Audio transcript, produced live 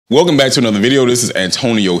Welcome back to another video. This is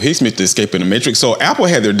Antonio Hicks, Mr. Escaping the Matrix. So Apple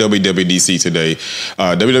had their WWDC today,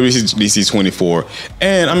 WWDC 24.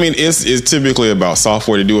 And I mean, it's typically about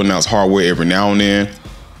software. They do announce hardware every now and then.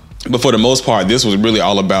 But for the most part, this was really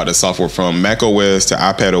all about the software from Mac OS to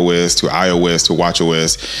iPad OS to iOS to Watch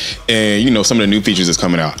OS. And, you know, some of the new features that's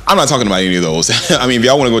coming out. I'm not talking about any of those. I mean, if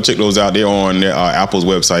y'all want to go check those out, they're on Apple's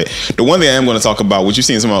website. The one thing I am going to talk about, which you've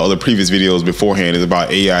seen in some of my other previous videos beforehand, is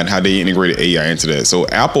about AI and how they integrated AI into that. So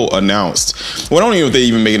Apple announced, well, I don't even know if they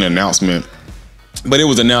even made an announcement, but it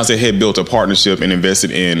was announced they had built a partnership and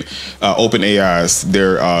invested in OpenAI's,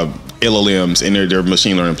 their LLMs and their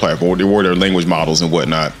machine learning platform, their language models and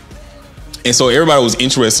whatnot. And so everybody was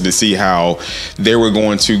interested to see how they were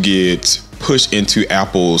going to get pushed into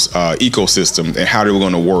Apple's ecosystem and how they were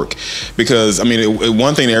going to work. Because, I mean,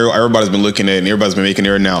 one thing that everybody's been looking at and everybody's been making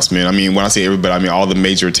their announcement. I mean, when I say everybody, I mean all the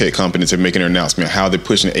major tech companies are making their announcement, how they're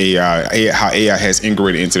pushing AI, how AI has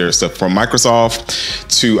integrated into their stuff, from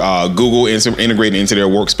Microsoft to Google integrating into their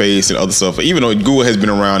workspace and other stuff. Even though Google has been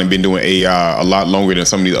around and been doing AI a lot longer than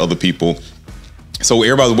some of these other people. So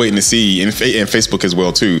everybody's waiting to see, and Facebook as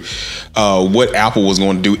well too, what Apple was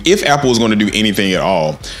going to do, if Apple was going to do anything at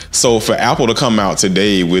all. So for Apple to come out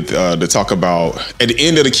today with to talk about at the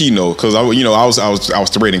end of the keynote, because I was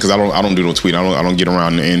threading, because I don't do no tweet, I don't get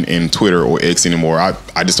around in Twitter or X anymore.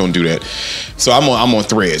 I just don't do that. So I'm on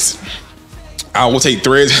Threads. I will take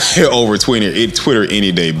Threads over Twitter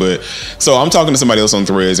any day. But so I'm talking to somebody else on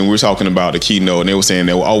Threads, and we were talking about the keynote, and they were saying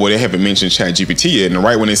that, oh, well, they haven't mentioned ChatGPT yet. And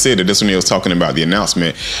right when they said that, that's when they was talking about the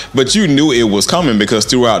announcement. But you knew it was coming, because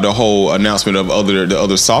throughout the whole announcement of the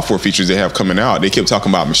other software features they have coming out, they kept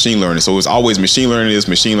talking about machine learning. So it's always machine learning this,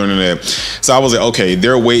 machine learning that. So I was like, okay,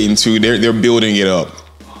 they're building it up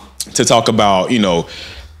to talk about, you know,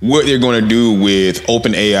 what they're going to do with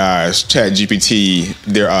OpenAI's ChatGPT,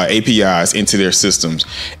 their APIs into their systems.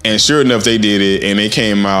 And sure enough, they did it, and they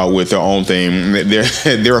came out with their own thing.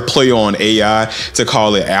 They're a play on AI to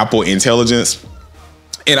call it Apple Intelligence.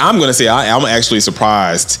 And I'm going to say I'm actually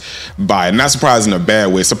surprised by it. Not surprised in a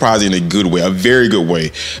bad way, surprised in a good way, a very good way.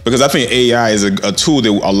 Because I think AI is a tool that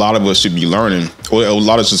a lot of us should be learning, or a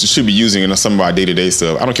lot of us should be using in some of our day-to-day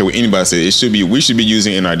stuff. I don't care what anybody says. We should be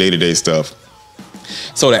using it in our day-to-day stuff.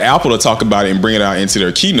 So to Apple to talk about it and bring it out into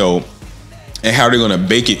their keynote and how they're going to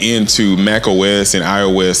bake it into Mac OS and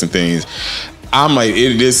iOS and things, I'm like,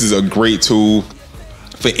 this is a great tool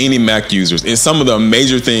for any Mac users. And some of the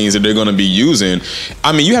major things that they're going to be using,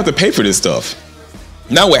 I mean, you have to pay for this stuff.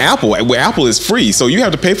 Now with Apple is free, so you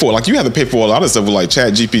have to pay for it. Like, you have to pay for a lot of stuff with like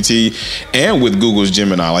ChatGPT and with Google's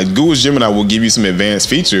Gemini. Like, Google's Gemini will give you some advanced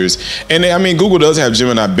features, and I mean, Google does have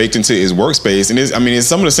Gemini baked into its workspace, and it's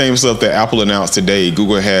some of the same stuff that Apple announced today.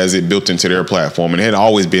 Google has it built into their platform, and it had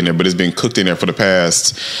always been there, but it's been cooked in there for the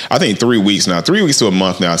past, I think, 3 weeks now, 3 weeks to a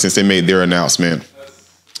month now since they made their announcement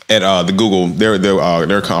at the Google,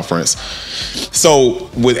 their conference. So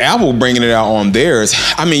with Apple bringing it out on theirs,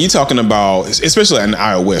 I mean, you're talking about, especially in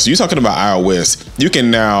iOS, you're talking about iOS, you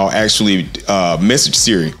can now actually message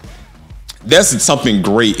Siri. That's something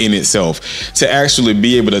great in itself, to actually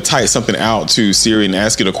be able to type something out to Siri and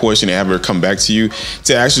ask it a question and have her come back to you,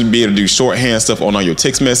 to actually be able to do shorthand stuff on all your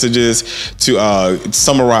text messages, to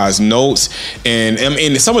summarize notes,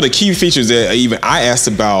 and some of the key features that even I asked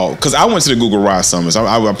about, because I went to the Google Rise Summits.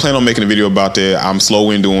 I plan on making a video about that. I'm slow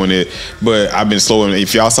in doing it, but I've been slow.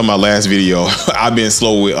 If y'all saw my last video, I've been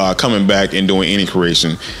slow with coming back and doing any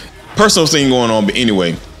creation. Personal thing going on, but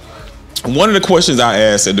anyway. One of the questions I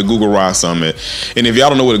asked at the Google Rise Summit, and if y'all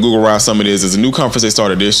don't know what the Google Rise Summit is a new conference they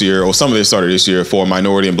started this year, or some of they started this year, for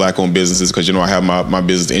minority and black-owned businesses, because, you know, I have my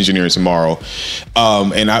business engineering tomorrow.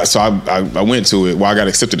 And I went to it. Well, I got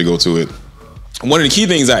accepted to go to it. One of the key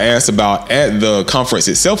things I asked about at the conference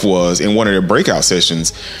itself was, in one of their breakout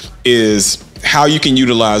sessions, is how you can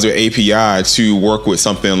utilize your API to work with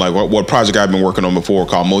something like what project I've been working on before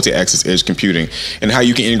called multi-access edge computing, and how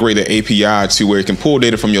you can integrate the API to where it can pull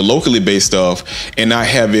data from your locally based stuff and not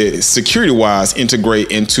have it security-wise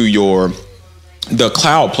integrate into the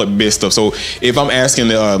cloud-based stuff. So if I'm asking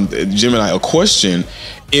Gemini a question,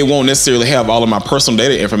 it won't necessarily have all of my personal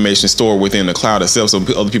data information stored within the cloud itself, so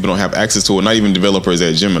other people don't have access to it, not even developers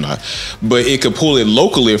at Gemini. But it could pull it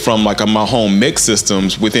locally from like my home mix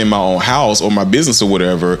systems within my own house or my business or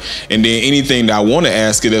whatever, and then anything that I want to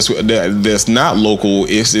ask it that's not local,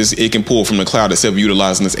 it can pull from the cloud itself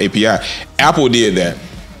utilizing this API. Apple did that.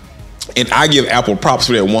 And I give Apple props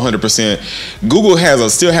for that 100%. Google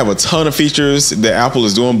still have a ton of features that Apple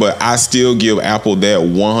is doing, but I still give Apple that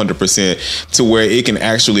 100%, to where it can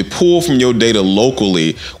actually pull from your data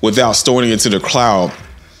locally without storing it into the cloud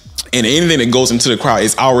And anything that goes into the cloud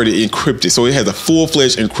is already encrypted. So it has a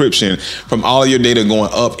full-fledged encryption from all of your data going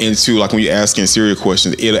up into, like when you're asking Siri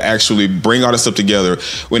questions, it'll actually bring all this stuff together,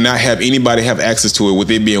 will not have anybody have access to it, with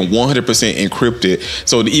it being 100% encrypted.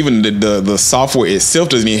 So even the software itself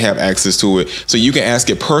doesn't even have access to it. So you can ask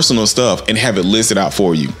it personal stuff and have it listed out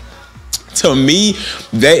for you. To me,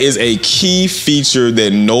 that is a key feature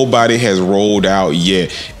that nobody has rolled out yet.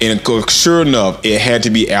 And sure enough, it had to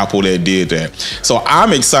be Apple that did that. So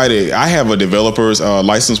I'm excited. I have a developer's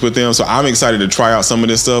license with them. So I'm excited to try out some of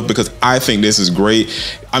this stuff because I think this is great.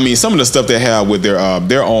 I mean, some of the stuff they have with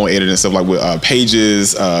their own editing stuff, like with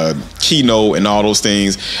Pages, Keynote, and all those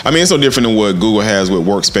things. I mean, it's so different than what Google has with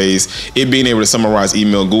Workspace. It being able to summarize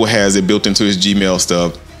email, Google has it built into its Gmail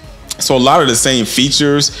stuff. So a lot of the same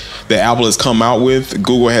features that Apple has come out with,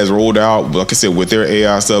 Google has rolled out, like I said, with their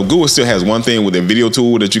AI stuff. Google still has one thing with their video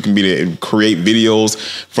tool that you can be to create videos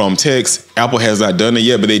from text. Apple has not done it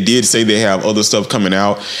yet, but they did say they have other stuff coming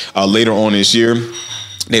out later on this year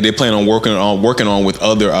that they plan on working on with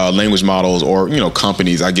other language models or, you know,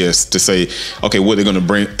 companies, I guess, to say, okay, what they're going to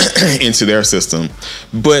bring into their system.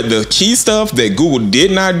 But the key stuff that Google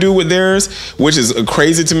did not do with theirs, which is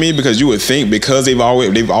crazy to me, because you would think because they've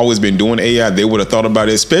always been doing AI, they would have thought about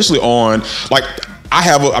it, especially on, like, I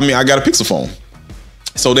got a Pixel phone.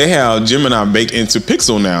 So they have Gemini baked into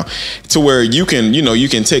Pixel now, to where you can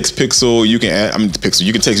text Pixel, you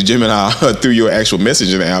can text Gemini through your actual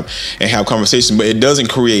messaging app and have conversations, but it doesn't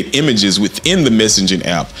create images within the messaging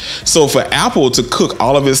app. So for Apple to cook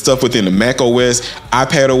all of its stuff within the Mac OS,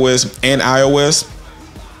 iPad OS, and iOS,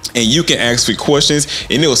 and you can ask for questions,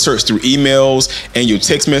 and it'll search through emails and your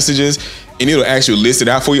text messages, and it'll actually list it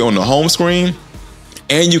out for you on the home screen,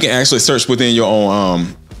 and you can actually search within your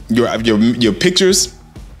own your pictures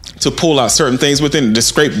to pull out certain things within, to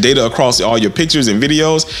scrape data across all your pictures and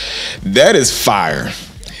videos. That is fire.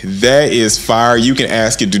 That is fire. You can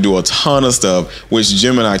ask it to do a ton of stuff, which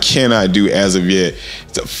Gemini cannot do as of yet,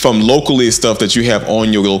 from locally stuff that you have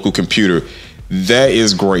on your local computer. That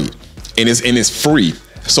is great. And it's free.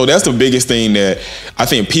 So that's the biggest thing that I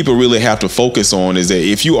think people really have to focus on, is that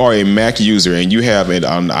if you are a Mac user and you have it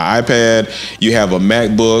on an iPad, you have a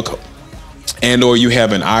MacBook, and or you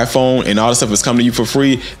have an iPhone, and all this stuff is coming to you for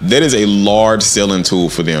free, that is a large selling tool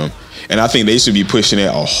for them. And I think they should be pushing it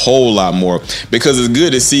a whole lot more, because it's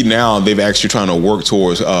good to see now they've actually trying to work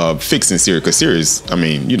towards fixing Siri. Because Siri's, I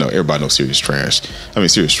mean, you know, everybody knows Siri's trash. I mean,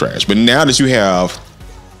 Siri's trash. But now that you have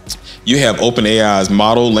OpenAI's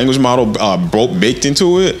language model baked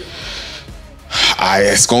into it,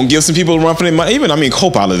 it's gonna give some people a run for their money. Even, I mean,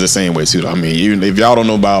 Copilot is the same way too. I mean, even if y'all don't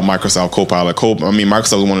know about Microsoft Copilot,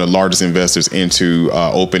 Microsoft is one of the largest investors into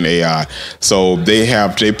OpenAI. So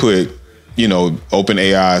they put, you know,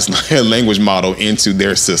 OpenAI's language model into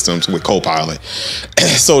their systems with Copilot.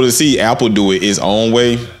 So to see Apple do it its own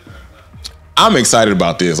way, I'm excited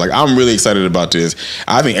about this. Like, I'm really excited about this.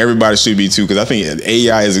 I think everybody should be too, because I think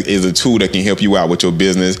AI is a tool that can help you out with your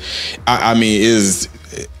business. I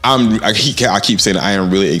keep saying I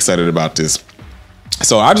am really excited about this.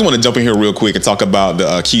 So I just want to jump in here real quick and talk about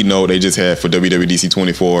the keynote they just had for WWDC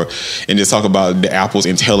 24, and just talk about the Apple's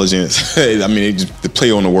intelligence. I mean, the play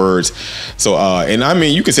on the words. So, and I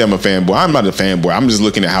mean, you can say I'm a fanboy. I'm not a fanboy. I'm just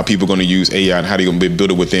looking at how people are going to use AI and how they're going to build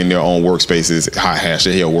it within their own workspaces.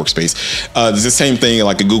 Workspace. It's the same thing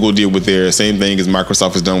like Google did with their, same thing as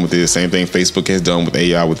Microsoft has done with this, same thing Facebook has done with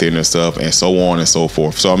AI within their stuff, and so on and so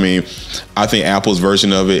forth. So, I mean, I think Apple's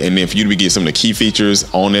version of it, and then for you to get some of the key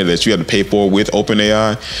features on it that you have to pay for with OpenAI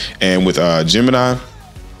and with Gemini,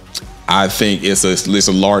 I think it's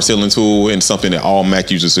a large selling tool and something that all Mac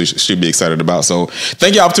users should be excited about. So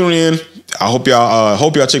thank y'all for tuning in. I hope y'all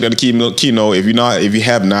check out the keynote. If you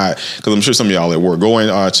have not, because I'm sure some of y'all at work, go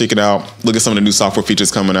and check it out. Look at some of the new software features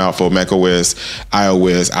coming out for Mac OS,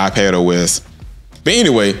 iOS, iPad OS. But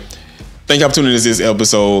anyway, thank y'all for tuning into this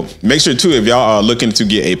episode. Make sure too, if y'all are looking to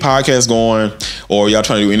get a podcast going, or y'all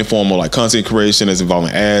trying to do any form of like content creation that's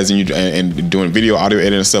involving ads and doing video, audio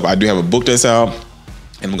editing and stuff, I do have a book that's out,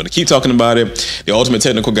 and I'm going to keep talking about it. The Ultimate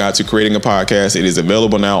Technical Guide to Creating a Podcast. It is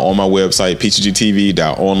available now on my website,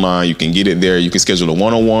 pcgtv.online. You can get it there. You can schedule a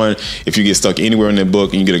one-on-one if you get stuck anywhere in the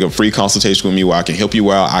book, and you get a free consultation with me where I can help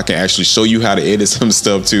you out. I can actually show you how to edit some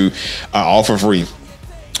stuff too, all for free.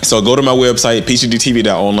 So go to my website,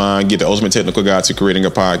 pcgtv.online, get the Ultimate Technical Guide to Creating a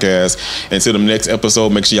Podcast. Until the next episode,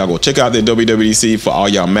 make sure y'all go check out the WWDC for all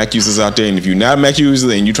y'all Mac users out there. And if you're not a Mac user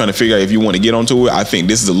and you're trying to figure out if you want to get onto it, I think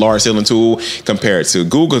this is a large selling tool compared to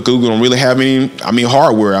Google. Google don't really have any,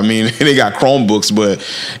 hardware. I mean, they got Chromebooks, but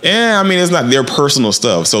it's not their personal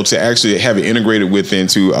stuff. So to actually have it integrated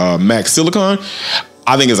into Mac Silicon,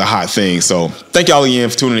 I think it's a hot thing. So thank y'all again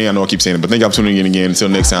for tuning in. I know I keep saying it, but thank y'all for tuning in again. Until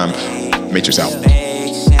next time, Matrix out.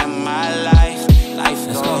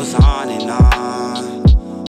 Life goes on.